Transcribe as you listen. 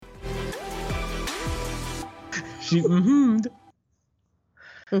She mm-hmmed.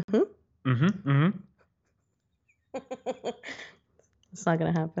 Mm-hmm. Mm-hmm. Mm-hmm. It's not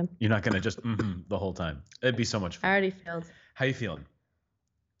gonna happen. You're not gonna just the whole time. It'd be so much fun. I already failed. How you feeling?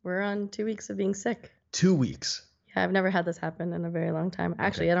 We're on 2 weeks of being sick. 2 weeks. Yeah, I've never had this happen in a very long time.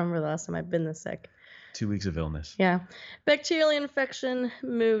 Actually, I don't remember the last time I've been this sick. 2 weeks of illness. Yeah. Bacterial infection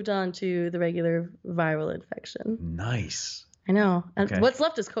moved on to the regular viral infection. Nice. I know. Okay. What's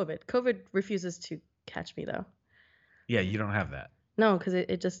left is COVID. COVID refuses to catch me, though. Yeah, you don't have that. No, because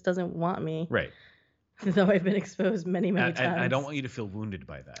it just doesn't want me. Right. Though I've been exposed many times. I don't want you to feel wounded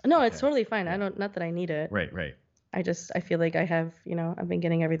by that. No, it's totally fine. Yeah. Not that I need it. Right. I feel like I have, I've been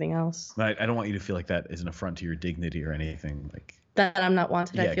getting everything else. I don't want you to feel like that is an affront to your dignity or anything like that. I'm not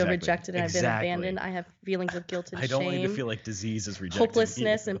wanted. Yeah, I feel exactly. rejected and I've been abandoned. I have feelings of guilt and shame. I don't want you to feel like disease is rejecting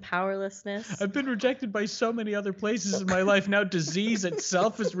hopelessness you. And powerlessness. I've been rejected by so many other places in my life. Now disease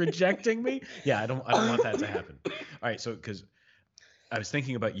itself is rejecting me. Yeah, I don't want that to happen. All right, so because I was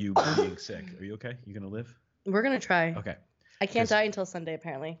thinking about you being sick. Are you okay? You gonna live? We're gonna try. Okay. I can't die until Sunday,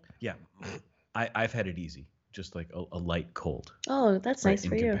 apparently. Yeah, I've had it easy, just like a light cold. Oh, that's nice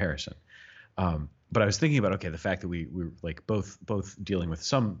for you. In comparison. But I was thinking about the fact that we were like both dealing with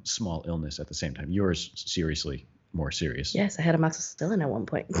some small illness at the same time. Yours seriously more serious. Yes, I had amoxicillin at one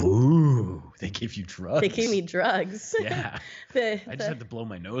point. Ooh, they gave you drugs. They gave me drugs. Yeah. I just had to blow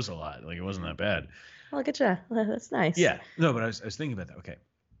my nose a lot. Like it wasn't that bad. Oh, look at you. That's nice. Yeah. No, but I was thinking about that. Okay.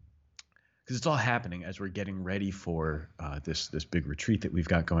 Because it's all happening as we're getting ready for this big retreat that we've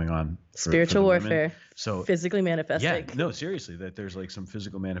got going on. Spiritual warfare. Women. So physically manifesting. Yeah. No, seriously, that there's like some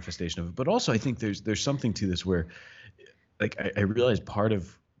physical manifestation of it, but also I think there's something to this where, like, I realized part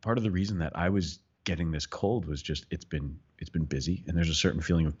of the reason that I was getting this cold was just it's been busy and there's a certain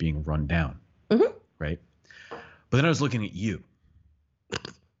feeling of being run down. Mm-hmm. Right. But then I was looking at you,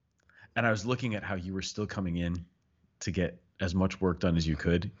 and I was looking at how you were still coming in to get as much work done as you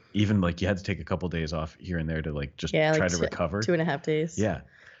could, even like you had to take a couple of days off here and there to like just try to recover. 2.5 days. Yeah.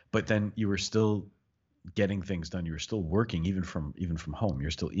 But then you were still getting things done. You were still working even from home.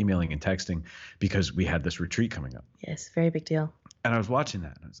 You're still emailing and texting because we had this retreat coming up. Yes, very big deal. And I was watching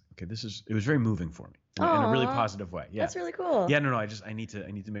that and I was like, okay, it was very moving for me in a really positive way. Yeah. That's really cool. Yeah, no, I need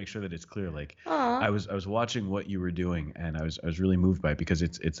to make sure that it's clear. Like I was watching what you were doing and I was really moved by it because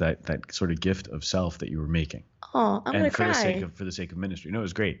it's that sort of gift of self that you were making. Oh, I'm gonna cry. For the sake of ministry. No, it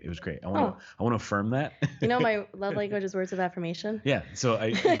was great. It was great. I want to affirm that. My love language is words of affirmation. Yeah. So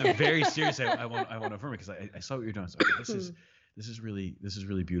I'm very serious. I want to affirm it because I saw what you're doing. So this is really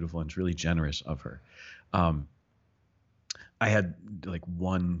beautiful and it's really generous of her. I had like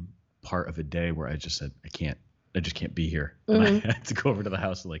one part of a day where I just said I just can't be here, and I had to go over to the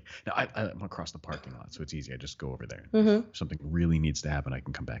house. And I'm across the parking lot, so it's easy. I just go over there. If something really needs to happen, I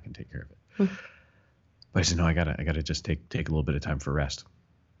can come back and take care of it. But I said no, I gotta just take a little bit of time for rest.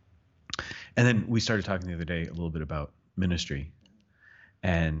 And then we started talking the other day a little bit about ministry,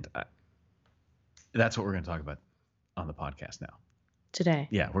 and that's what we're going to talk about on the podcast now. Today.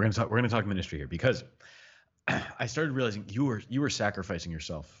 Yeah, we're going to talk ministry here because I started realizing you were sacrificing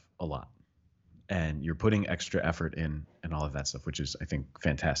yourself a lot, and you're putting extra effort in and all of that stuff, which is, I think,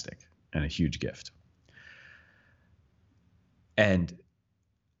 fantastic and a huge gift. And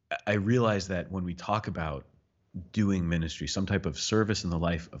I realized that when we talk about doing ministry, some type of service in the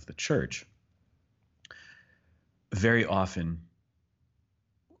life of the church, very often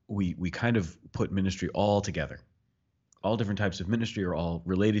we kind of put ministry all together. All different types of ministry are all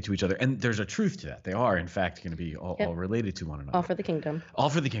related to each other. And there's a truth to that. They are, in fact, going to be all related to one another. All for the kingdom. All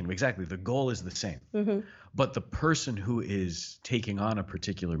for the kingdom, exactly. The goal is the same. But the person who is taking on a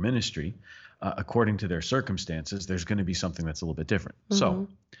particular ministry, according to their circumstances, there's going to be something that's a little bit different. So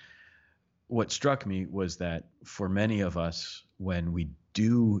what struck me was that for many of us, when we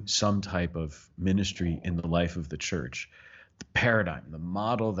do some type of ministry in the life of the church, the paradigm, the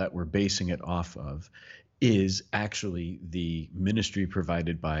model that we're basing it off of is actually the ministry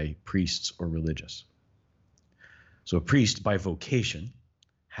provided by priests or religious. So a priest by vocation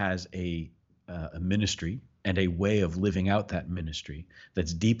has a ministry and a way of living out that ministry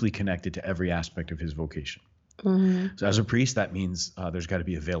that's deeply connected to every aspect of his vocation. So as a priest, that means there's got to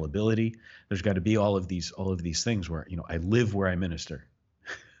be availability. There's got to be all of these things where, I live where I minister.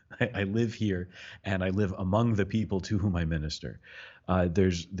 I live here and I live among the people to whom I minister.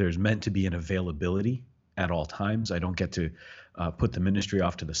 There's meant to be an availability at all times. I don't get to put the ministry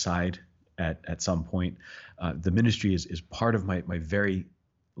off to the side at some point. The ministry is part of my very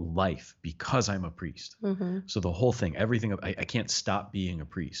life because I'm a priest. So the whole thing, everything, I can't stop being a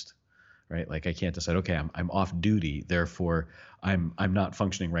priest. right? Like I can't decide, okay, I'm off duty, therefore I'm not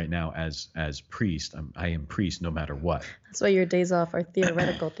functioning right now as priest. I am priest no matter what. That's why your days off are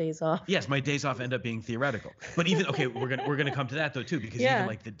theoretical days off. Yes, my days off end up being theoretical. But even okay, we're gonna come to that though too, because even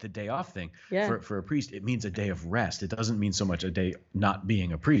like the day off thing for a priest, it means a day of rest. It doesn't mean so much a day not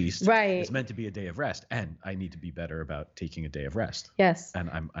being a priest. Right. It's meant to be a day of rest, and I need to be better about taking a day of rest. Yes.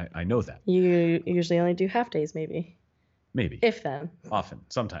 And I know that. You usually only do half days, maybe. Maybe. If then. Often.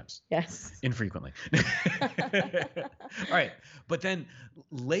 Sometimes. Yes. Infrequently. All right. But then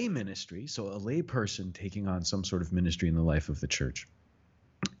lay ministry, so a lay person taking on some sort of ministry in the life of the church,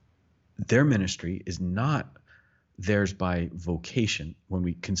 their ministry is not theirs by vocation when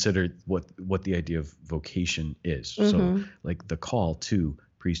we consider what the idea of vocation is. So like the call to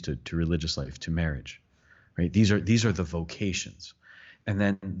priesthood, to religious life, to marriage, right? These are the vocations. And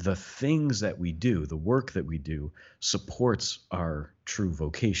then the things that we do, the work that we do, supports our true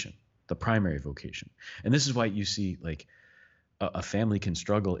vocation, the primary vocation. And this is why you see like a family can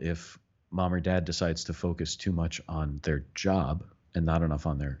struggle if mom or dad decides to focus too much on their job and not enough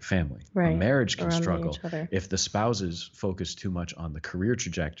on their family. Right. A marriage can struggle if the spouses focus too much on the career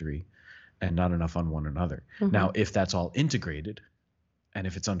trajectory and not enough on one another. Now, if that's all integrated and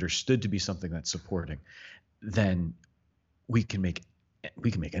if it's understood to be something that's supporting, then we can make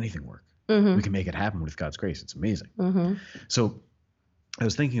anything work. We can make it happen with God's grace. It's amazing. So I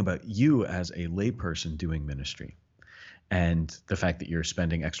was thinking about you as a layperson doing ministry and the fact that you're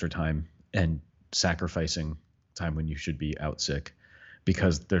spending extra time and sacrificing time when you should be out sick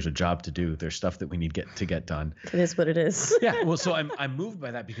because there's a job to do. There's stuff that we need to get done. It is what it is. Yeah. Well, so I'm moved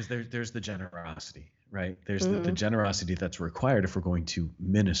by that because there's the generosity, right? There's the generosity that's required if we're going to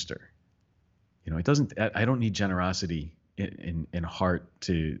minister. You know, I don't need generosity in heart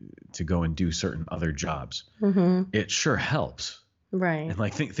to go and do certain other jobs. It sure helps. Right. And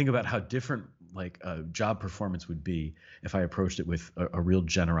like think about how different like a job performance would be if I approached it with a real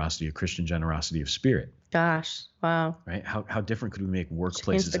generosity, a Christian generosity of spirit. Gosh, wow. Right? How different could we make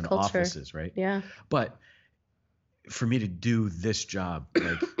workplaces and offices, right? Yeah. But for me to do this job,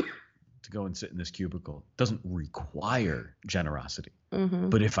 like to go and sit in this cubicle, doesn't require generosity.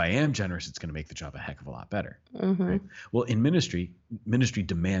 But if I am generous, it's going to make the job a heck of a lot better. Right? Well, in ministry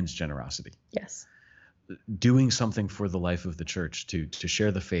demands generosity. Yes. Doing something for the life of the church, to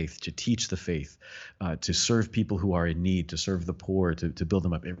share the faith, to teach the faith, to serve people who are in need, to serve the poor, to build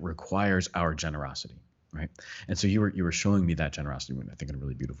them up, it requires our generosity, right? And so you were showing me that generosity, I think, in a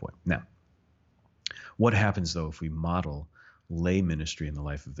really beautiful way. Now, what happens though if we model lay ministry in the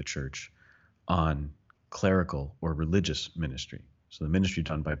life of the church on clerical or religious ministry? So the ministry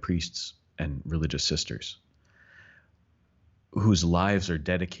done by priests and religious sisters whose lives are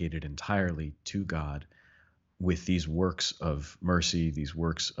dedicated entirely to God with these works of mercy, these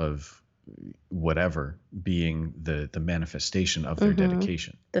works of whatever being the manifestation of their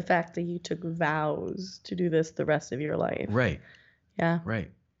dedication. The fact that you took vows to do this the rest of your life. Right. Yeah.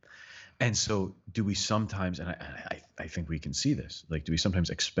 Right. And so do we sometimes, and I think we can see this, like, do we sometimes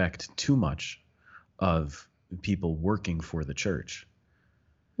expect too much of people working for the church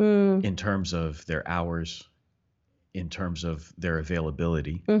in terms of their hours, in terms of their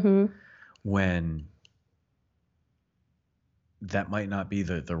availability, when that might not be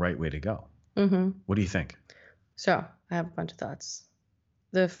the right way to go? What do you think? So I have a bunch of thoughts.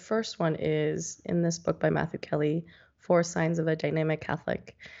 The first one is in this book by Matthew Kelly, 4 Signs of a Dynamic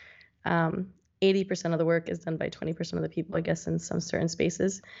Catholic. 80% of the work is done by 20% of the people, I guess, in some certain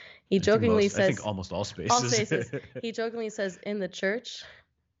spaces. He jokingly says, I think almost all spaces. All spaces. He jokingly says in the church,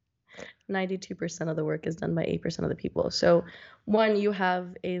 92% of the work is done by 8% of the people. So one, you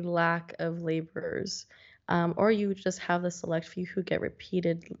have a lack of laborers, or you just have the select few who get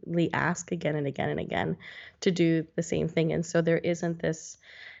repeatedly asked again and again and again to do the same thing. And so there isn't this,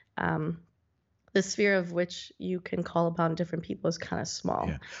 the sphere of which you can call upon different people is kind of small.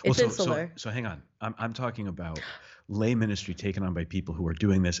 Yeah. It's insular. So hang on. I'm talking about lay ministry taken on by people who are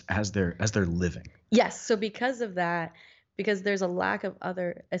doing this as their living. Yes. So because of that, because there's a lack of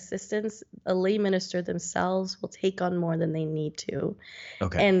other assistance, a lay minister themselves will take on more than they need to.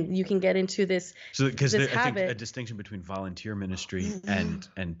 Okay. And you can get into this. So because I think habit. a distinction between volunteer ministry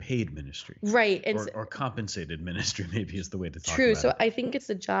and paid ministry. Right. And or compensated ministry maybe is the way to talk true. about So it. I think it's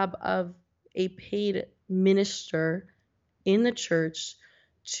the job of a paid minister in the church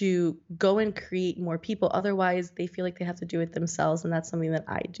to go and create more people. Otherwise, they feel like they have to do it themselves, and that's something that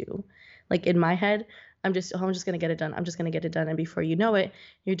I do. Like in my head, I'm just going to get it done. I'm just going to get it done. And before you know it,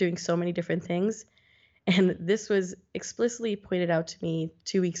 you're doing so many different things. And this was explicitly pointed out to me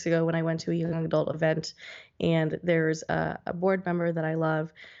 2 weeks ago when I went to a young adult event. And there's a board member that I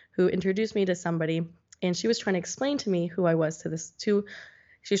love who introduced me to somebody, and she was trying to explain to me who I was to this to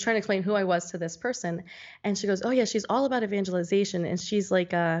she was trying to explain who I was to this person. And she goes, "Oh yeah, she's all about evangelization." And she's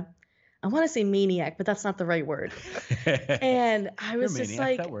like I want to say maniac, but that's not the right word. And I was just maniac,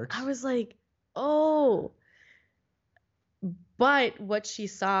 like, that works. I was like, oh, but what she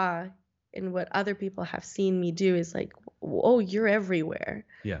saw and what other people have seen me do is like, oh, you're everywhere.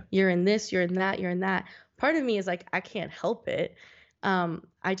 Yeah. You're in this, you're in that, you're in that. Part of me is like, I can't help it.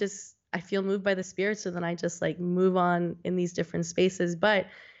 I feel moved by the Spirit, so then I just like move on in these different spaces. But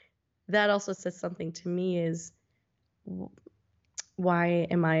that also says something to me is, why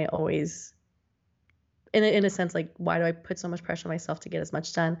am I always, in a sense, like, why do I put so much pressure on myself to get as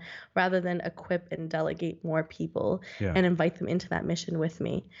much done rather than equip and delegate more people and invite them into that mission with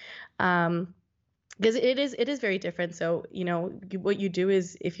me? Because it is very different. So, what you do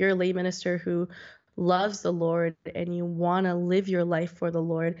is, if you're a lay minister who loves the Lord and you want to live your life for the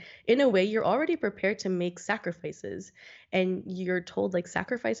Lord, in a way, you're already prepared to make sacrifices. And you're told, like,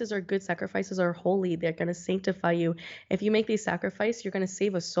 sacrifices are good, sacrifices are holy, they're going to sanctify you. If you make these sacrifices, you're going to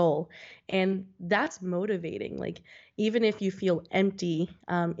save a soul. And that's motivating. Like, even if you feel empty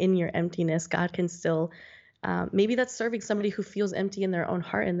in your emptiness, God can still, maybe that's serving somebody who feels empty in their own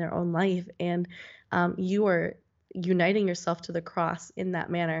heart, in their own life. And you are uniting yourself to the cross in that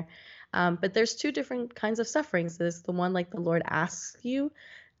manner. But there's two different kinds of sufferings. There's the one like the Lord asks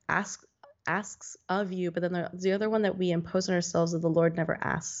of you, but then the other one that we impose on ourselves that the Lord never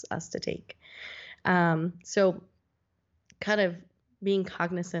asks us to take. So kind of being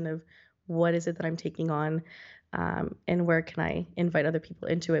cognizant of what is it that I'm taking on, and where can I invite other people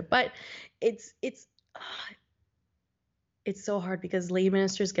into it. But it's so hard because lay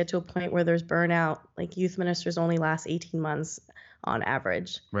ministers get to a point where there's burnout. Like, youth ministers only last 18 months on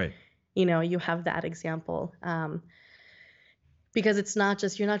average. Right. You have that example, because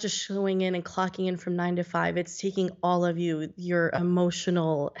you're not just showing in and clocking in from 9 to 5. It's taking all of you, your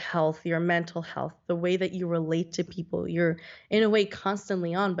emotional health, your mental health, the way that you relate to people. You're in a way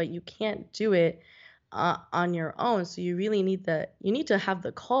constantly on, but you can't do it on your own. So you really need to have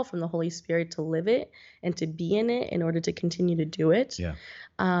the call from the Holy Spirit to live it and to be in it in order to continue to do it. Yeah.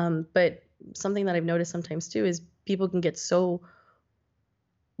 But something that I've noticed sometimes too is people can get so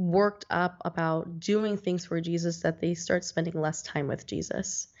worked up about doing things for Jesus that they start spending less time with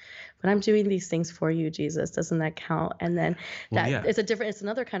Jesus. But I'm doing these things for you, Jesus. Doesn't that count? And then it's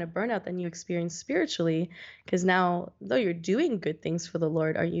another kind of burnout than you experience spiritually, because now, though you're doing good things for the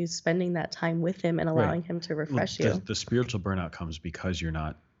Lord, are you spending that time with him and allowing him to refresh you? The spiritual burnout comes because you're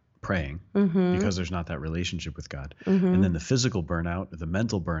not praying, because there's not that relationship with God. And then the physical burnout, the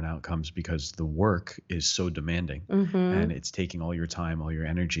mental burnout, comes because the work is so demanding and it's taking all your time, all your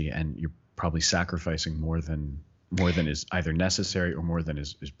energy, and you're probably sacrificing more than is either necessary or more than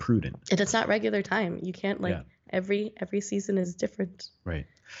is prudent. And it's not regular time. You can't every season is different. Right.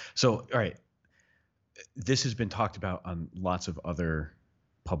 So, all right. This has been talked about on lots of other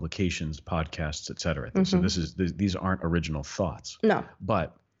publications, podcasts, etc. So these aren't original thoughts. No.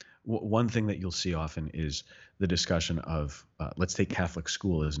 But one thing that you'll see often is the discussion of, let's take Catholic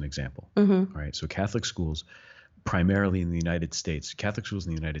school as an example. All right. So Catholic schools, primarily in the United States, Catholic schools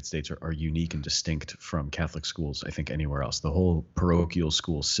in the United States are unique and distinct from Catholic schools, I think, anywhere else. The whole parochial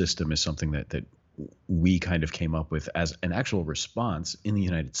school system is something that we kind of came up with as an actual response in the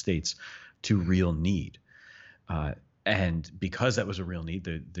United States to real need. And because that was a real need,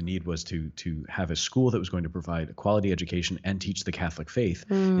 the need was to have a school that was going to provide a quality education and teach the Catholic faith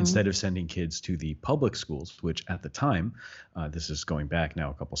instead of sending kids to the public schools, which at the time, this is going back now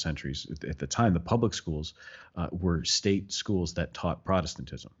a couple centuries, at the time, the public schools were state schools that taught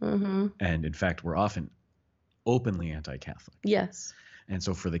Protestantism. And in fact, were often openly anti-Catholic. Yes. And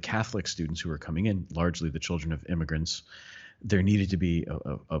so for the Catholic students who were coming in, largely the children of immigrants, there needed to be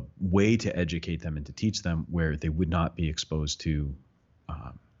a way to educate them and to teach them where they would not be exposed to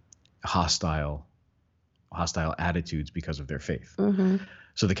hostile attitudes because of their faith.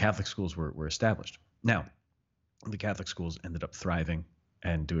 So the Catholic schools were established. Now, the Catholic schools ended up thriving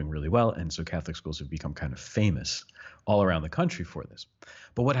and doing really well, and so Catholic schools have become kind of famous all around the country for this.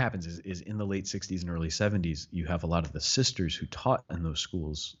 But what happens is in the late 60s and early 70s, you have a lot of the sisters who taught in those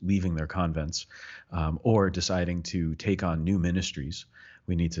schools leaving their convents or deciding to take on new ministries.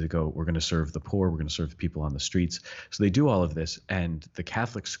 We're going to serve the poor, we're going to serve the people on the streets. So they do all of this, and the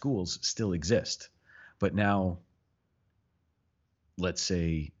Catholic schools still exist. But now, let's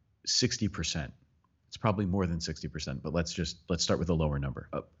say 60%. It's probably more than 60%, but let's start with a lower number.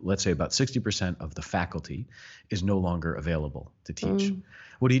 Let's say about 60% of the faculty is no longer available to teach.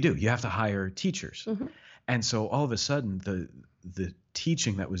 What do? You have to hire teachers. And so all of a sudden, the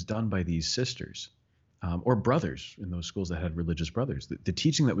teaching that was done by these sisters or brothers in those schools that had religious brothers, the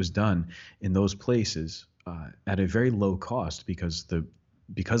teaching that was done in those places at a very low cost because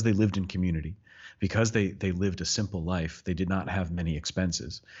they lived in community, because they lived a simple life, they did not have many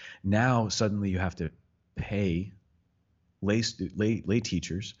expenses. Now suddenly you have to pay lay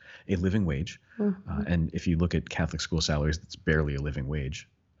teachers a living wage, and if you look at Catholic school salaries, it's barely a living wage.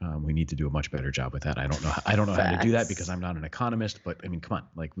 We need to do a much better job with that. I don't know how to do that because I'm not an economist, but I mean, come on,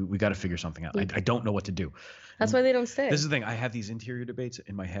 like we got to figure something out. I don't know what to do. That's why they don't stay. This is the thing. I have these interior debates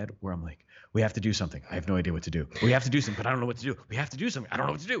in my head where I'm like, we have to do something. I have no idea what to do. We have to do something, but I don't know what to do. We have to do something. I don't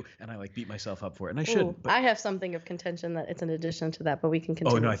know what to do. And I like beat myself up for it. And I should. But I have something of contention that it's an addition to that, but we can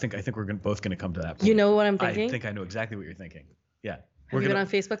continue. Oh no, I think we're both going to come to that point. You know what I'm thinking? I think I know exactly what you're thinking. Yeah. Have you been on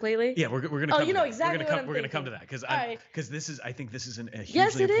Facebook lately? Yeah, we're gonna. Oh, come you know to exactly what I'm We're gonna come to that because right. I think this is a hugely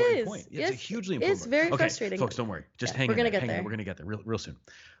yes, it important is. point. Yeah, it's a hugely important It's very point. frustrating. Folks, don't worry. Just hang we're in gonna there. get there. We're gonna get there real soon.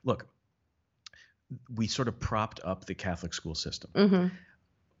 Look, we sort of propped up the Catholic school system,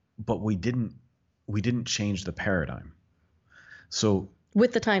 but we didn't change the paradigm. So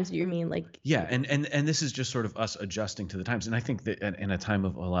with the times, you mean like? Yeah, and this is just sort of us adjusting to the times. And I think that in a time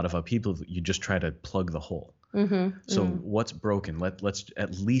of a lot of upheaval, you just try to plug the hole. So what's broken? Let's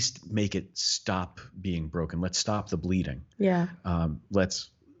at least make it stop being broken. Let's stop the bleeding. Yeah. Let's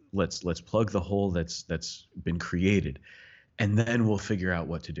plug the hole that's been created, and then we'll figure out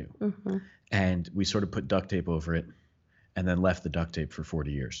what to do. And we sort of put duct tape over it, and then left the duct tape for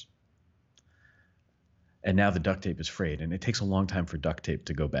 40 years. And now the duct tape is frayed, and it takes a long time for duct tape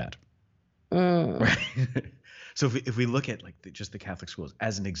to go bad. Right? So if we look at like just the Catholic schools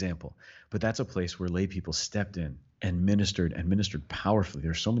as an example, but that's a place where lay people stepped in and ministered powerfully.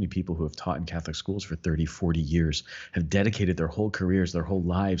 There are so many people who have taught in Catholic schools for 30, 40 years, have dedicated their whole careers, their whole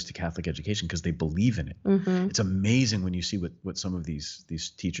lives to Catholic education because they believe in it. It's amazing when you see what some of these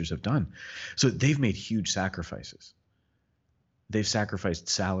teachers have done. So they've made huge sacrifices. They've sacrificed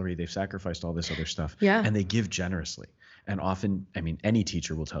salary, they've sacrificed all this other stuff, and they give generously. And often, I mean, any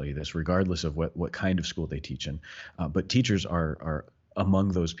teacher will tell you this, regardless of what kind of school they teach in. But teachers are among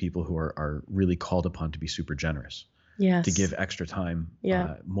those people who are really called upon to be super generous, to give extra time,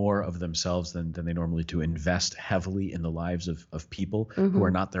 more of themselves than they normally do, invest heavily in the lives of people who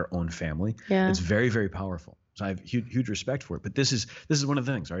are not their own family. It's very, very powerful. So I have huge respect for it. But this is one of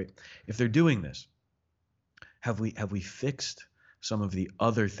the things, right? If they're doing this, have we fixed some of the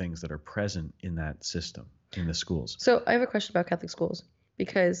other things that are present in that system in the schools? So I have a question about Catholic schools,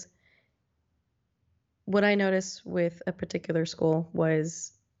 because what I noticed with a particular school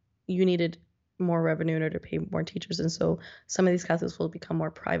was you needed more revenue in order to pay more teachers, and so some of these Catholic schools become more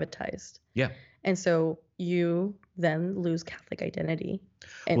privatized. Yeah. And so you then lose Catholic identity.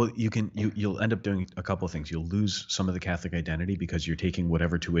 Well, you'll end up doing a couple of things. You'll lose some of the Catholic identity because you're taking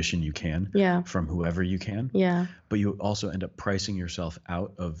whatever tuition you can from whoever you can. Yeah. But you also end up pricing yourself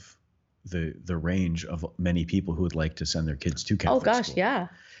out of the range of many people who would like to send their kids to Catholic school. Oh gosh, yeah.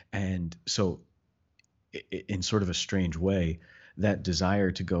 And so in sort of a strange way, that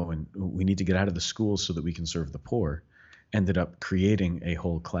desire to go and we need to get out of the schools so that we can serve the poor ended up creating a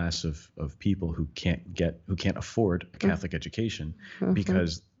whole class of people who can't afford a Catholic education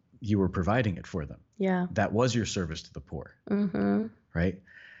because you were providing it for them. Yeah. That was your service to the poor. Right?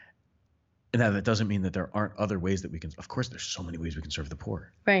 And now that doesn't mean that there aren't other ways that we can, of course, there's so many ways we can serve the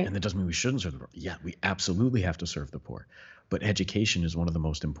poor. Right. And that doesn't mean we shouldn't serve the poor. Yeah, we absolutely have to serve the poor. But education is one of the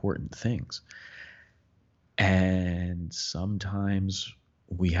most important things. And sometimes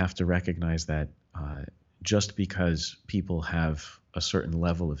we have to recognize that just because people have a certain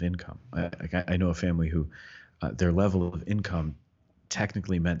level of income. I know a family who their level of income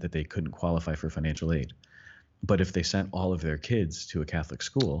technically meant that they couldn't qualify for financial aid. But if they sent all of their kids to a Catholic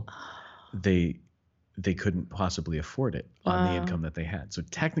school, they couldn't possibly afford it on the income that they had. So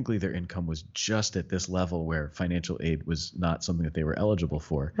technically their income was just at this level where financial aid was not something that they were eligible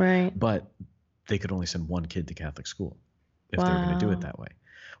for. Right. But they could only send one kid to Catholic school if they were going to do it that way.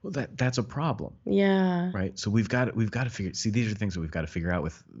 Well, that's a problem. Yeah. Right. So we've got to figure. See, these are things that we've got to figure out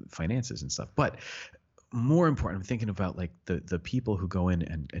with finances and stuff. But more important, I'm thinking about like the people who go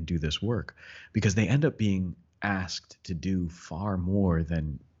in and do this work, because they end up being asked to do far more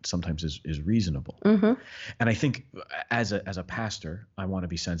than sometimes is reasonable. And I think as a pastor, I want to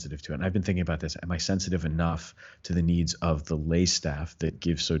be sensitive to it. And I've been thinking about this. Am I sensitive enough to the needs of the lay staff that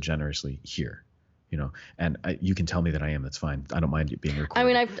give so generously here? You know, and you can tell me that I am. That's fine. I don't mind it being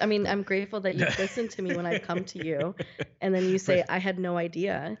recorded. I mean, I'm grateful that you've listened to me when I've come to you, and then you say I had no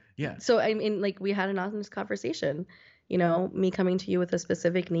idea. Yeah. So I mean, like we had an honest conversation. You know, me coming to you with a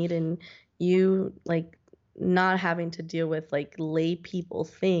specific need, and you like not having to deal with like lay people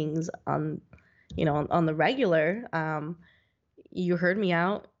things on, on the regular, you heard me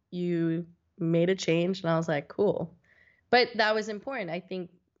out, you made a change, and I was like, cool. But that was important. I think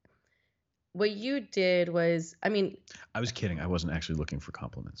what you did was, I mean, I was kidding. I wasn't actually looking for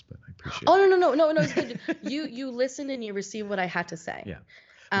compliments, but I appreciate oh, it. no, it's good. You listened and you received what I had to say. Yeah.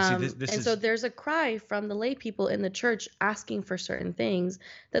 But see, And so there's a cry from the lay people in the church asking for certain things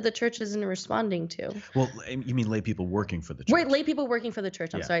that the church isn't responding to. Well, you mean lay people working for the church? Right, lay people working for the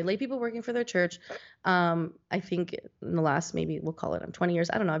church. I'm Yeah. sorry, lay people working for their church. I think in the last, maybe we'll call it 20 years.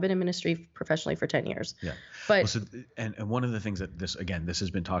 I don't know. I've been in ministry professionally for 10 years. Yeah. But well, so, and one of the things that this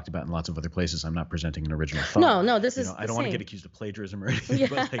has been talked about in lots of other places. I'm not presenting an original thought. No, this is. I don't want to get accused of plagiarism or anything. Yeah.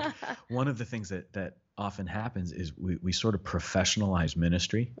 But like one of the things that often happens is we sort of professionalize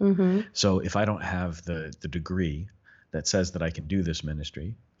ministry. Mm-hmm. So if I don't have the degree that says that I can do this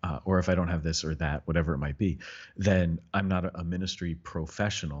ministry, or if I don't have this or that, whatever it might be, then I'm not a ministry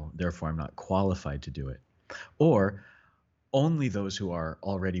professional. Therefore, I'm not qualified to do it. Or only those who are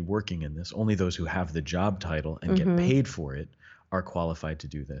already working in this, only those who have the job title and Mm-hmm. get paid for it are qualified to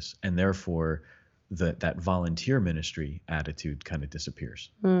do this. And therefore, that volunteer ministry attitude kind of disappears.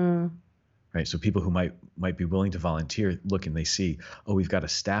 Mm. Right. So people who might be willing to volunteer look and they see, oh, we've got a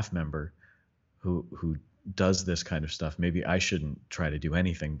staff member who does this kind of stuff. Maybe I shouldn't try to do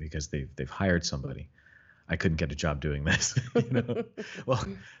anything because they've hired somebody. I couldn't get a job doing this. Well,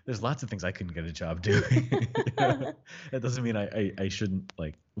 there's lots of things I couldn't get a job doing. That doesn't mean I shouldn't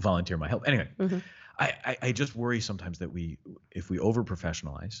like volunteer my help. Anyway, Mm-hmm. I just worry sometimes that if we over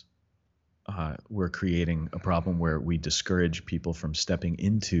professionalize, we're creating a problem where we discourage people from stepping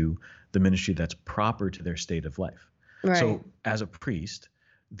into the ministry that's proper to their state of life. Right. So as a priest,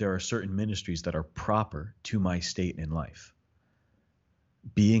 there are certain ministries that are proper to my state in life.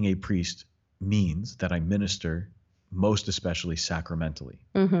 Being a priest means that I minister most especially sacramentally.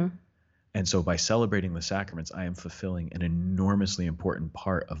 Mm-hmm. And so by celebrating the sacraments, I am fulfilling an enormously important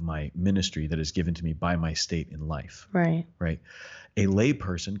part of my ministry that is given to me by my state in life. Right. Right. A lay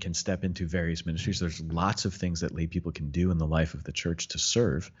person can step into various ministries. There's lots of things that lay people can do in the life of the church to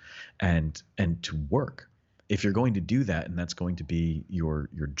serve and to work. If you're going to do that and that's going to be your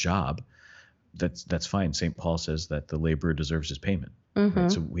job, that's fine. St. Paul says that the laborer deserves his payment. Mm-hmm.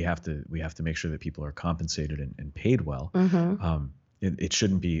 Right? So we have to make sure that people are compensated and paid well. Mm-hmm. It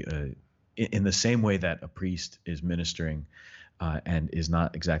shouldn't be in the same way that a priest is ministering and is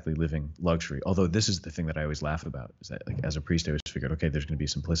not exactly living luxury. Although this is the thing that I always laugh about, is that like as a priest, I always figured, okay, there's going to be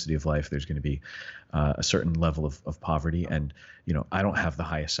simplicity of life. There's going to be a certain level of poverty. And, I don't have the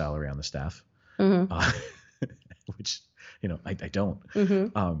highest salary on the staff, Mm-hmm. which, I don't.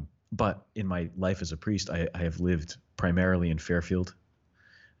 Mm-hmm. But in my life as a priest, I have lived primarily in Fairfield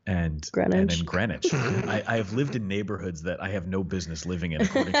and Greenwich. in Greenwich. I have lived in neighborhoods that I have no business living in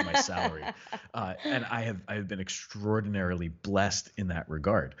according to my salary. And I have been extraordinarily blessed in that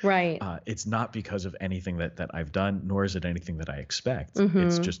regard. Right. It's not because of anything that I've done, nor is it anything that I expect. Mm-hmm.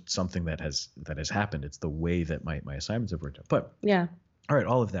 It's just something that has happened. It's the way that my assignments have worked out. But Yeah. all right,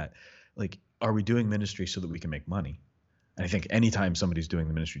 all of that. Like, are we doing ministry so that we can make money? And I think anytime somebody's doing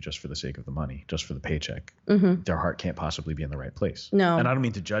the ministry just for the sake of the money, just for the paycheck, Mm-hmm. their heart can't possibly be in the right place. No. And I don't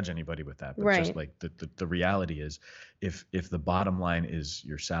mean to judge anybody with that, but Right. just like the reality is, if the bottom line is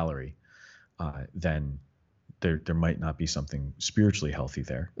your salary, then there might not be something spiritually healthy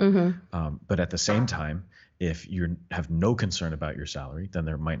there. Mm-hmm. But at the same time, if you have no concern about your salary, then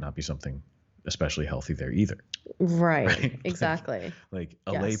there might not be something especially healthy there either. Right. Right? Exactly. Like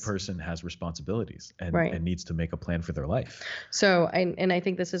a Yes. lay person has responsibilities and, Right. and needs to make a plan for their life. So, I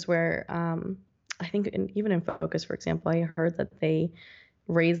think this is where I think even in Focus, for example, I heard that they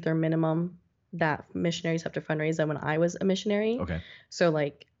raised their minimum that missionaries have to fundraise than when I was a missionary. Okay. So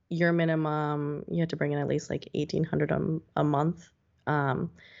like your minimum, you had to bring in at least like $1,800 a month.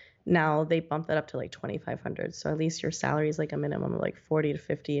 Now they bumped that up to like $2,500. So at least your salary is like a minimum of like 40 to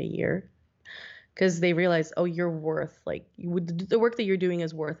 50 a year. Because they realize, oh, you're worth the work that you're doing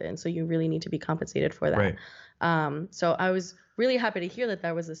is worth it, and so you really need to be compensated for that. Right. So I was really happy to hear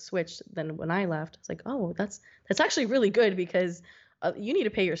that was a switch. Then when I left, I was like, oh, that's actually really good because you need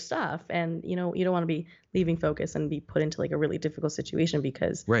to pay your stuff, and you don't want to be leaving Focus and be put into like a really difficult situation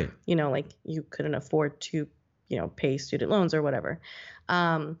because Right. like you couldn't afford to pay student loans or whatever.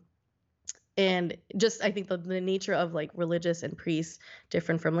 And just I think the nature of like religious and priests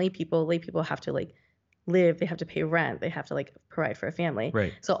different from lay people. Lay people have to like live, they have to pay rent, they have to like provide for a family.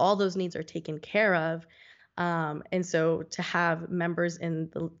 Right. So all those needs are taken care of. And so to have members in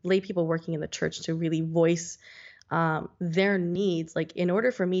the lay people working in the church to really voice their needs, like in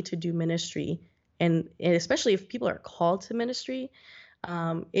order for me to do ministry and especially if people are called to ministry,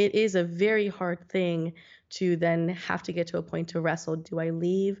 it is a very hard thing to then have to get to a point to wrestle. Do I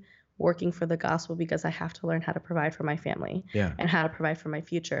leave working for the gospel because I have to learn how to provide for my family Yeah. and how to provide for my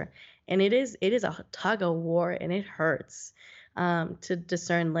future? And it is a tug of war, and it hurts to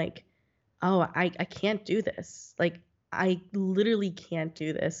discern, like, oh, I can't do this. Like, I literally can't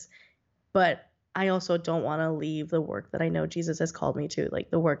do this. But I also don't want to leave the work that I know Jesus has called me to, like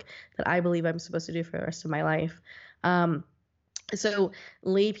the work that I believe I'm supposed to do for the rest of my life. So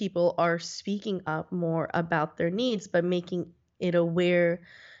lay people are speaking up more about their needs, but making it aware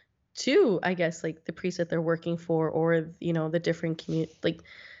to, I guess, like the priest that they're working for, or the different like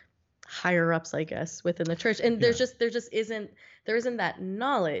higher ups, I guess, within the church. And there isn't that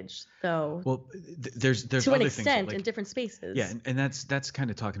knowledge, though. Well, there's to an other extent things, like, in different spaces. Yeah, and that's kind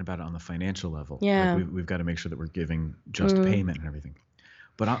of talking about it on the financial level. Yeah. Like we've got to make sure that we're giving just payment and everything.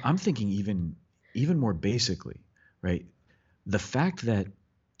 But I'm thinking even more basically, right? The fact that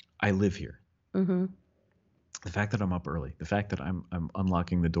I live here, Mm-hmm. the fact that I'm up early, the fact that I'm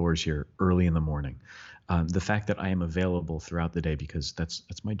unlocking the doors here early in the morning, the fact that I am available throughout the day because that's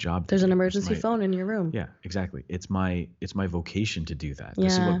my job. There's an emergency phone in your room. Yeah, exactly. It's my vocation to do that.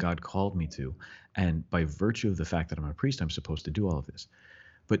 This is what God called me to, and by virtue of the fact that I'm a priest, I'm supposed to do all of this.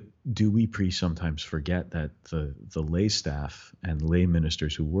 But do we priests sometimes forget that the lay staff and lay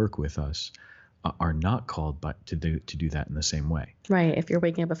ministers who work with us are not called to do that in the same way? Right. If you're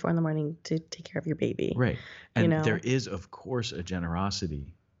waking up at 4 a.m. to take care of your baby. Right. And there is, of course, a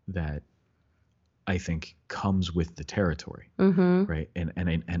generosity that I think comes with the territory, right? And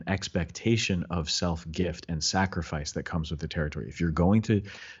an expectation of self-gift and sacrifice that comes with the territory. If you're going to,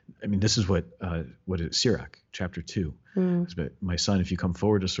 I mean, this is what is Sirach, chapter 2. But my son, if you come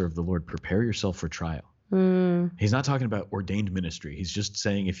forward to serve the Lord, prepare yourself for trial. He's not talking about ordained ministry. He's just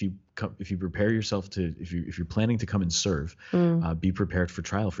saying if you prepare yourself if you're planning to come and serve, be prepared for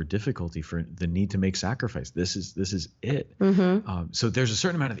trial, for difficulty, for the need to make sacrifice. This is it. So there's a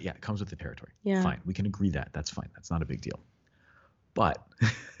certain amount of it comes with the territory. Yeah. Fine, we can agree that's fine. That's not a big deal. But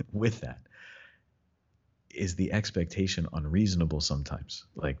with that, is the expectation unreasonable sometimes?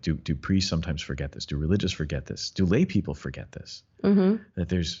 Like, do priests sometimes forget this? Do religious forget this? Do lay people forget this? That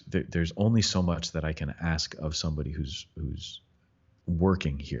there's only so much that I can ask of somebody who's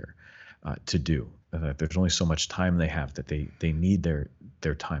working here to do. There's only so much time they have, that they need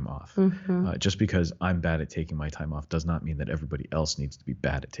their time off. Just because I'm bad at taking my time off does not mean that everybody else needs to be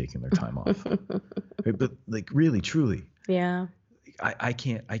bad at taking their time off. Right? But like, really, truly. Yeah. I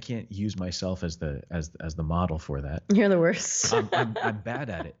can't use myself as the model for that. You're the worst. I'm bad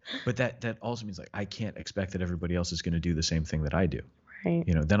at it, but that also means, like, I can't expect that everybody else is going to do the same thing that I do. Right.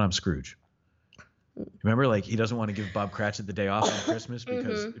 Then I'm Scrooge. Remember, like, he doesn't want to give Bob Cratchit the day off on Christmas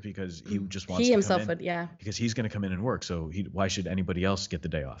because he just wants to himself come in, would, yeah. because he's going to come in and work. So why should anybody else get the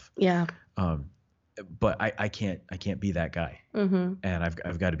day off? Yeah. But I can't be that guy, and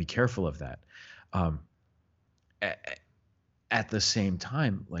I've got to be careful of that. At the same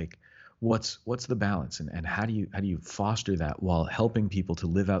time, like, what's the balance, and how do you foster that while helping people to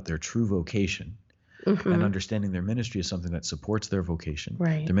live out their true vocation, and understanding their ministry is something that supports their vocation.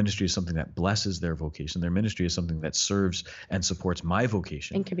 Right. Their ministry is something that blesses their vocation. Their ministry is something that serves and supports my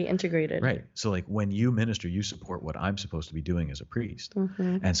vocation. And can be integrated. Right. So, like, when you minister, you support what I'm supposed to be doing as a priest.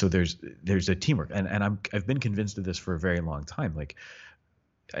 And so there's a teamwork, and I've been convinced of this for a very long time. Like,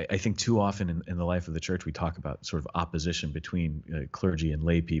 I think too often in the life of the church, we talk about sort of opposition between clergy and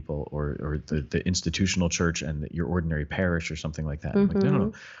lay people, or the institutional church and your ordinary parish or something like that. Like,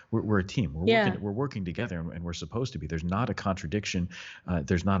 no, we're a team. We're working together, and we're supposed to be. There's not a contradiction.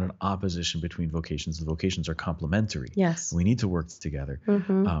 There's not an opposition between vocations. The vocations are complementary. Yes. We need to work together.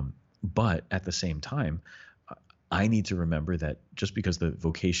 But at the same time, I need to remember that just because the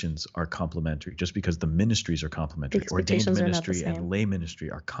vocations are complementary, just because the ministries are complementary, ordained ministry and lay ministry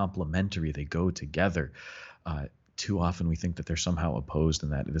are complementary, they go together. Too often we think that they're somehow opposed,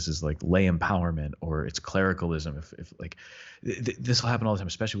 and that this is like lay empowerment, or it's clericalism. If like this will happen all the time,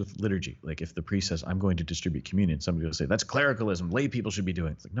 especially with liturgy. Like, if the priest says, "I'm going to distribute communion," somebody will say, "That's clericalism. Lay people should be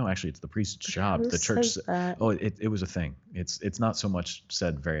doing it." It's like, no, actually, it's the priest's job. The church. Oh, it was a thing. It's not so much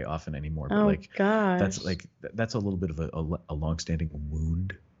said very often anymore. But that's a little bit of a longstanding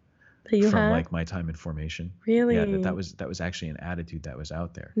wound from like my time in formation. Really? Yeah, that was actually an attitude that was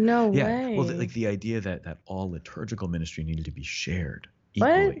out there. No way. Well, like the idea that all liturgical ministry needed to be shared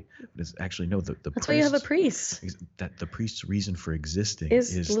equally. But it's actually no. That's why you have a priest. That the priest's reason for existing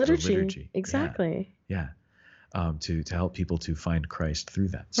is liturgy. The liturgy. Exactly. Yeah. To help people to find Christ through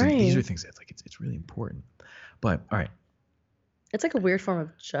that. So right. These are things that's like it's really important. But all right. It's like a weird form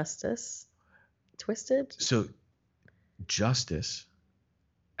of justice twisted. So justice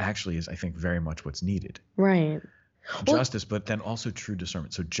actually is, I think, very much what's needed. Right. Justice, but then also true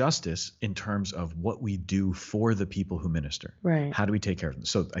discernment. So justice in terms of what we do for the people who minister. Right. How do we take care of them?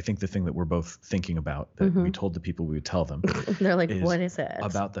 So I think the thing that we're both thinking about, that we told the people we would tell them, they're like, what is it?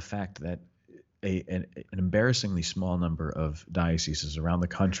 About the fact that an embarrassingly small number of dioceses around the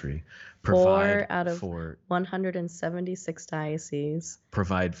country provide 4 out of 176 dioceses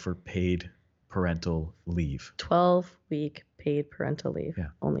provide for paid parental leave. 12-week paid parental leave. Yeah.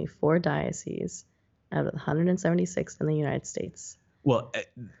 Only 4 dioceses out of the 176 in the United States. Well,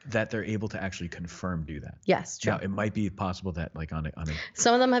 that they're able to actually confirm do that. Yes, true. Now, it might be possible that like on a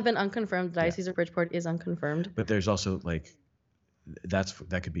some of them have been unconfirmed. The Diocese of Bridgeport is unconfirmed. But there's also like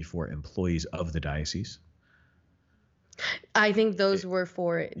that could be for employees of the diocese. I think those were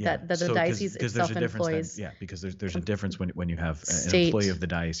for that the diocese itself employs. Because there's a difference when you have an employee of the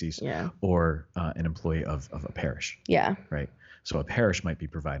diocese or an employee of a parish. Yeah. Right. So a parish might be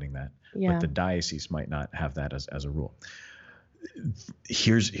providing that, but the diocese might not have that as a rule.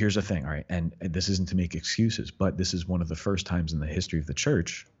 Here's the thing, all right, and this isn't to make excuses, but this is one of the first times in the history of the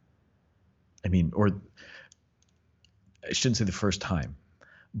church. I mean, or I shouldn't say the first time,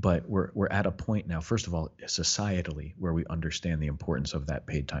 but we're at a point now, first of all, societally, where we understand the importance of that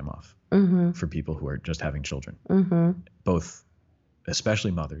paid time off for people who are just having children, both,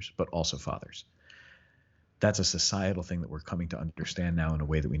 especially mothers, but also fathers. That's a societal thing that we're coming to understand now in a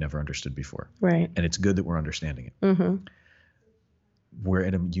way that we never understood before. Right. And it's good that we're understanding it. We're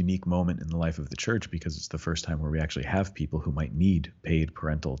at a unique moment in the life of the church because it's the first time where we actually have people who might need paid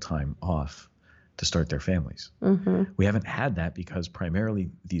parental time off to start their families. We haven't had that because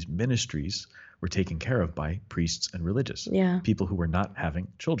primarily these ministries were taken care of by priests and religious, people who were not having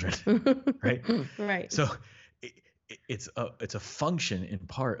children, right? Right. So it's a function in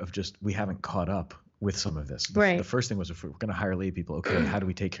part of just we haven't caught up with some of this. The first thing was, if we're going to hire lay people, okay, how do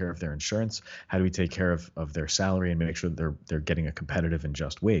we take care of their insurance? How do we take care of their salary and make sure that they're getting a competitive and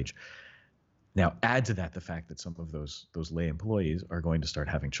just wage? Now, add to that the fact that some of those lay employees are going to start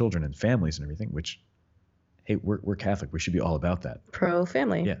having children and families and everything, which, hey, we're Catholic. We should be all about that.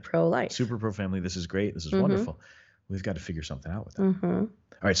 Pro-family, pro-life. Super pro-family. This is great. This is wonderful. We've got to figure something out with that. All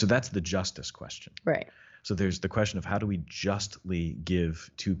right, so that's the justice question. Right. So there's the question of how do we justly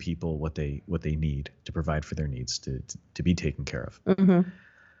give to people what they need to provide for their needs to be taken care of.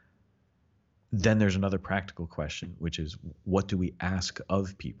 Then there's another practical question, which is what do we ask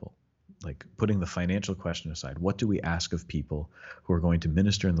of people? Like putting the financial question aside, what do we ask of people who are going to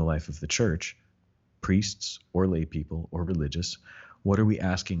minister in the life of the church, priests or lay people or religious? What are we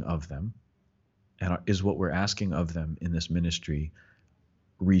asking of them? And is what we're asking of them in this ministry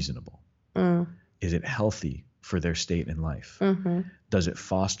reasonable? Is it healthy for their state in life? Does it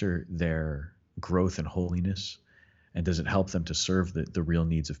foster their growth and holiness? And does it help them to serve the real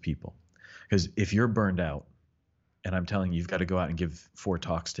needs of people? Because if you're burned out, and I'm telling you, you've got to go out and give 4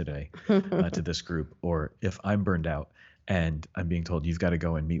 talks today to this group, or if I'm burned out and I'm being told you've got to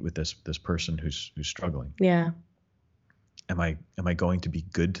go and meet with this person who's struggling. Yeah. Am I going to be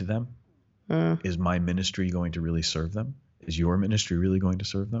good to them? Is my ministry going to really serve them? Is your ministry really going to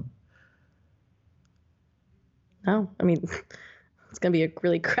serve them? No, I mean, it's going to be a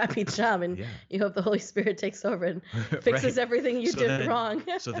really crappy job, and you hope the Holy Spirit takes over and fixes everything you did wrong.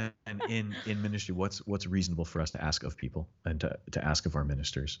 So then in ministry, what's reasonable for us to ask of people and to ask of our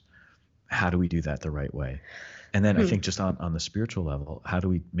ministers? How do we do that the right way? And then I think just on the spiritual level, how do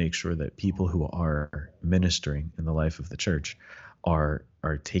we make sure that people who are ministering in the life of the church are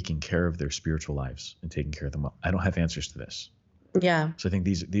taking care of their spiritual lives and taking care of them well? I don't have answers to this. Yeah. So I think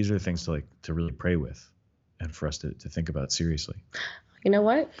these are the things to really pray with. And for us to think about seriously. You know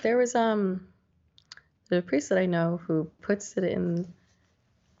what? There was the priest that I know who puts it in.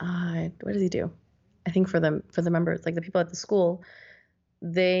 What does he do? I think for the members, like the people at the school,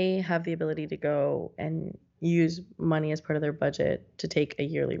 they have the ability to go and use money as part of their budget to take a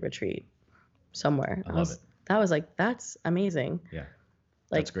yearly retreat somewhere. I love it. That was like, that's amazing. Yeah,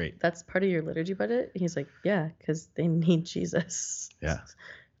 like, that's great. That's part of your liturgy budget. He's like, yeah, because they need Jesus. Yeah.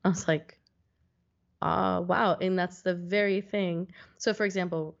 I was like, wow. And that's the very thing. So for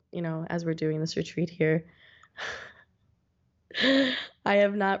example, as we're doing this retreat here, I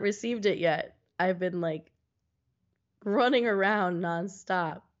have not received it yet. I've been like running around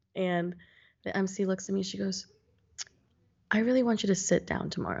nonstop. And the MC looks at me, she goes, I really want you to sit down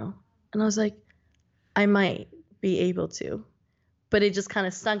tomorrow. And I was like, I might be able to, but it just kind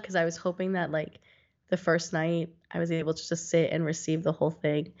of stunk because I was hoping that like the first night I was able to just sit and receive the whole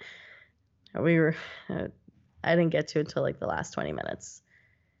thing. I didn't get to until like the last 20 minutes.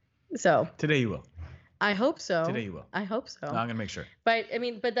 So today you will. I hope so. Today you will. I hope so. No, I'm gonna make sure. But I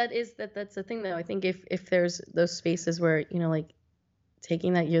mean, but that's the thing though. I think if there's those spaces where, like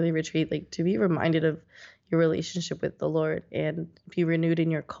taking that yearly retreat, like to be reminded of your relationship with the Lord and be renewed in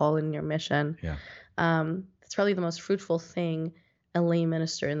your call and your mission. Yeah. It's probably the most fruitful thing a lay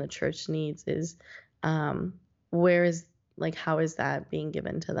minister in the church needs is, how is that being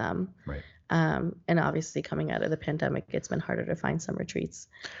given to them? Right. And obviously coming out of the pandemic, it's been harder to find some retreats.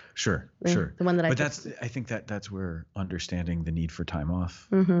 Sure. The one that I think that's where understanding the need for time off,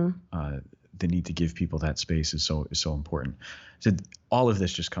 Mm-hmm. The need to give people that space is so important. So all of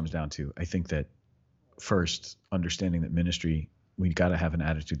this just comes down to, I think that first, understanding that ministry, we got to have an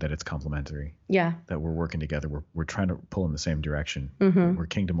attitude that it's complementary. Yeah. That we're working together. We're trying to pull in the same direction. Mm-hmm. We're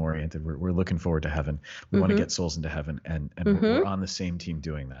kingdom oriented. We're looking forward to heaven. We want to get souls into heaven, and we're on the same team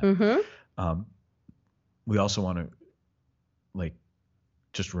doing that. Mm-hmm. We also want to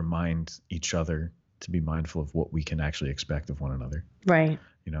just remind each other to be mindful of what we can actually expect of one another. Right.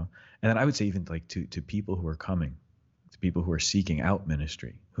 And then I would say even to people who are coming, to people who are seeking out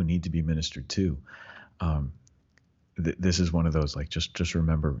ministry, who need to be ministered to, this is one of those, just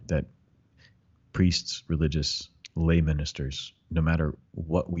remember that priests, religious, lay ministers, no matter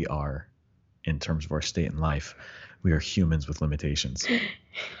what we are in terms of our state in life, we are humans with limitations.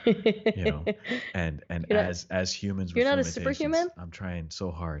 And as humans with limitations, you're not a superhuman? I'm trying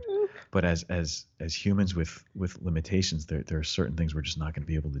so hard. But as humans with limitations, there are certain things we're just not going to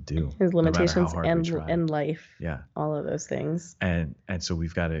be able to do. His limitations no and life. Yeah. All of those things. And so I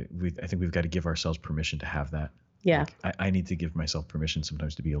think we've got to give ourselves permission to have that. Yeah. I need to give myself permission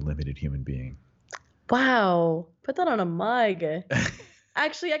sometimes to be a limited human being. Wow. Put that on a mug.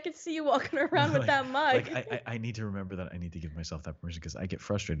 Actually, I could see you walking around with that mug. I need to remember that I need to give myself that permission, because I get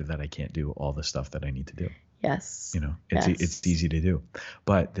frustrated that I can't do all the stuff that I need to do. Yes. It's easy to do.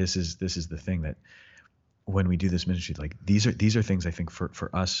 But this is the thing, that when we do this ministry, these are things I think for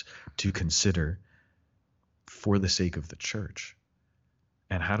us to consider for the sake of the church.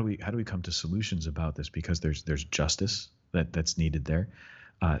 And how do we come to solutions about this? Because there's justice that's needed there.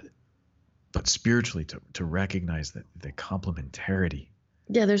 But spiritually to recognize that the complementarity.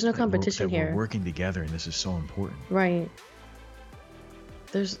 Yeah, there's no competition here. We're working together, and this is so important. Right.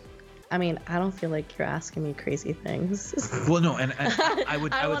 I don't feel like you're asking me crazy things. Well, no, and I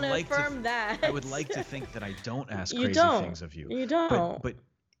would want to like affirm that. I would like to think that I don't ask You crazy don't. things of you. You don't. But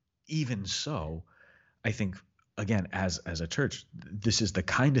even so, I think, again, as a church, this is the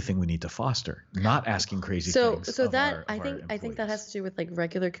kind of thing we need to foster, not asking crazy things. So of that our I think that employees. has to do with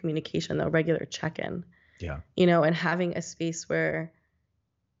regular communication, though, regular check-in. Yeah. And having a space where,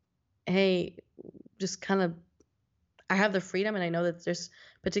 hey, just kind of, I have the freedom, and I know that there's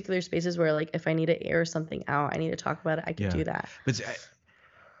particular spaces where, if I need to air something out, I need to talk about it, I can do that. But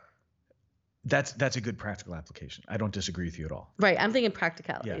that's a good practical application. I don't disagree with you at all. Right. I'm thinking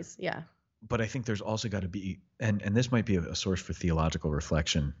practicalities. Yeah. But I think there's also got to be, and this might be a source for theological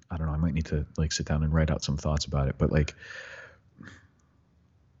reflection. I don't know. I might need to sit down and write out some thoughts about it. But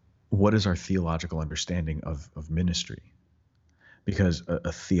what is our theological understanding of ministry? Because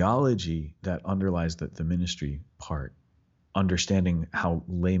a theology that underlies the ministry part, understanding how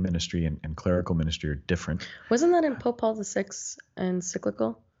lay ministry and clerical ministry are different. Wasn't that in Pope Paul VI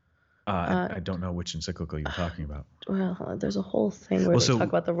encyclical? I don't know which encyclical you're talking about. Well, there's a whole thing where they talk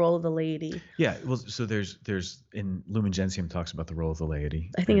about the role of the laity. Yeah, well, so there's in Lumen Gentium talks about the role of the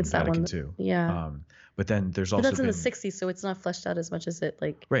laity. I think it's that Vatican one. II. Yeah. But then there's also that's in the 60s, so it's not fleshed out as much as it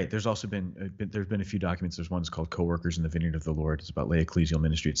Right. There's also there's been a few documents. There's one's called Co-workers in the Vineyard of the Lord. It's about lay ecclesial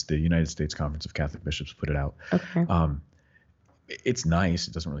ministry. It's the United States Conference of Catholic Bishops put it out. Okay. It's nice.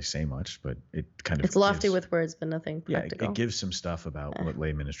 It doesn't really say much, but it kind of. It's lofty with words, but nothing practical. Yeah, it gives some stuff about what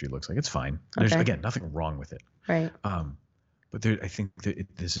lay ministry looks like. It's fine. There's again nothing wrong with it. Right. But I think that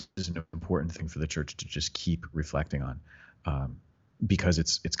this is an important thing for the church to just keep reflecting on, because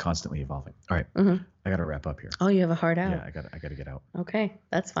it's constantly evolving. All right, I got to wrap up here. Oh, you have a hard out. Yeah, I got to get out. Okay,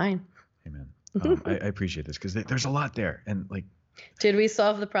 that's fine. Amen. I appreciate this, because there's a lot there, and Did we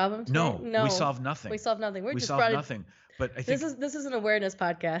solve the problem today? No, we solved nothing. We solved nothing. We solved nothing. But I think this is an awareness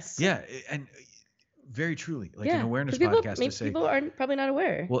podcast. Yeah, and very truly, an awareness people, podcast to say people are probably not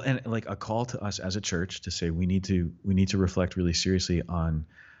aware. Well, and a call to us as a church to say we need to reflect really seriously on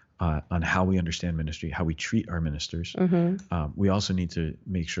how we understand ministry, how we treat our ministers. We also need to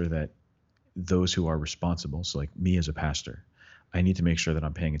make sure that those who are responsible, so me as a pastor, I need to make sure that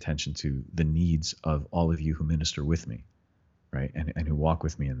I'm paying attention to the needs of all of you who minister with me, right, and who walk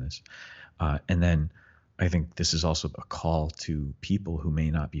with me in this, and then. I think this is also a call to people who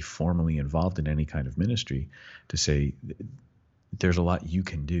may not be formally involved in any kind of ministry to say there's a lot you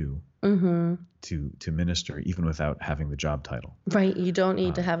can do Mm-hmm. to minister even without having the job title. Right. You don't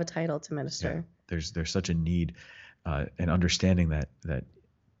need to Uh, have a title to yeah, minister. there's such a need, and understanding that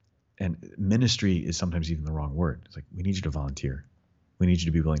and ministry is sometimes even the wrong word. It's like, we need you to volunteer. We need you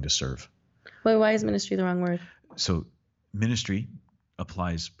to be willing to serve. Why is ministry the wrong word? So ministry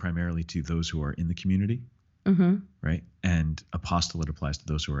applies primarily to those who are in the community, Mm-hmm. right? And apostolate applies to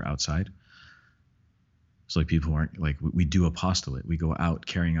those who are outside. So like people who aren't, like, we do apostolate. We go out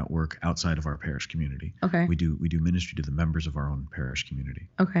carrying out work outside of our parish community. Okay. We do ministry to the members of our own parish community,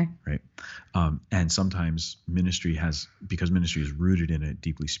 Okay. right? And sometimes because ministry is rooted in a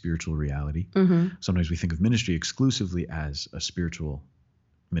deeply spiritual reality, Mm-hmm. sometimes we think of ministry exclusively as a spiritual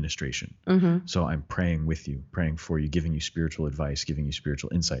ministration. Mm-hmm. So I'm praying with you, praying for you, giving you spiritual advice, giving you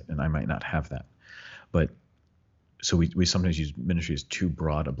spiritual insight, and I might not have that. But so we sometimes use ministry as too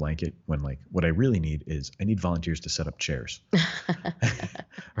broad a blanket, when, like, what I really need is I need volunteers to set up chairs.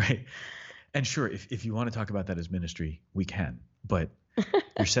 Right? And sure, if you want to talk about that as ministry, we can, but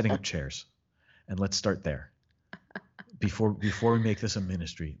you're setting up chairs, and let's start there. Before we make this a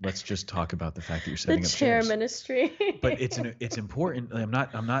ministry, let's just talk about the fact that you're The setting up chair chairs. ministry. But it's important. I'm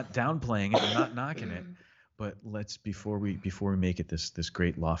not downplaying it. I'm not knocking it. But let's, before we make it this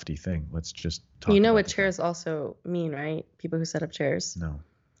great lofty thing, let's just talk. You know about what the chairs also mean, right? People who set up chairs. fact. No.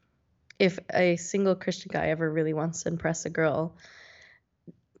 If a single Christian guy ever really wants to impress a girl,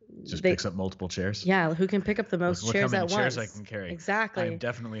 Just they, picks up multiple chairs. yeah, who can pick up the most Look chairs how many at chairs once? I can carry. Exactly. I'm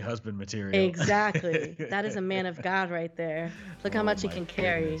definitely husband material. Exactly. That is a man of God right there. Look how Oh much he my can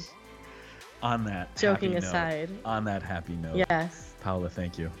carry. goodness. On that Joking happy aside. note, on that happy note, Yes. Paula,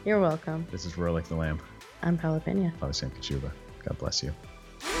 thank you. You're welcome. This is Roar Like the Lamb. I'm Paula Pena. Father Sam Kachuba. God bless you.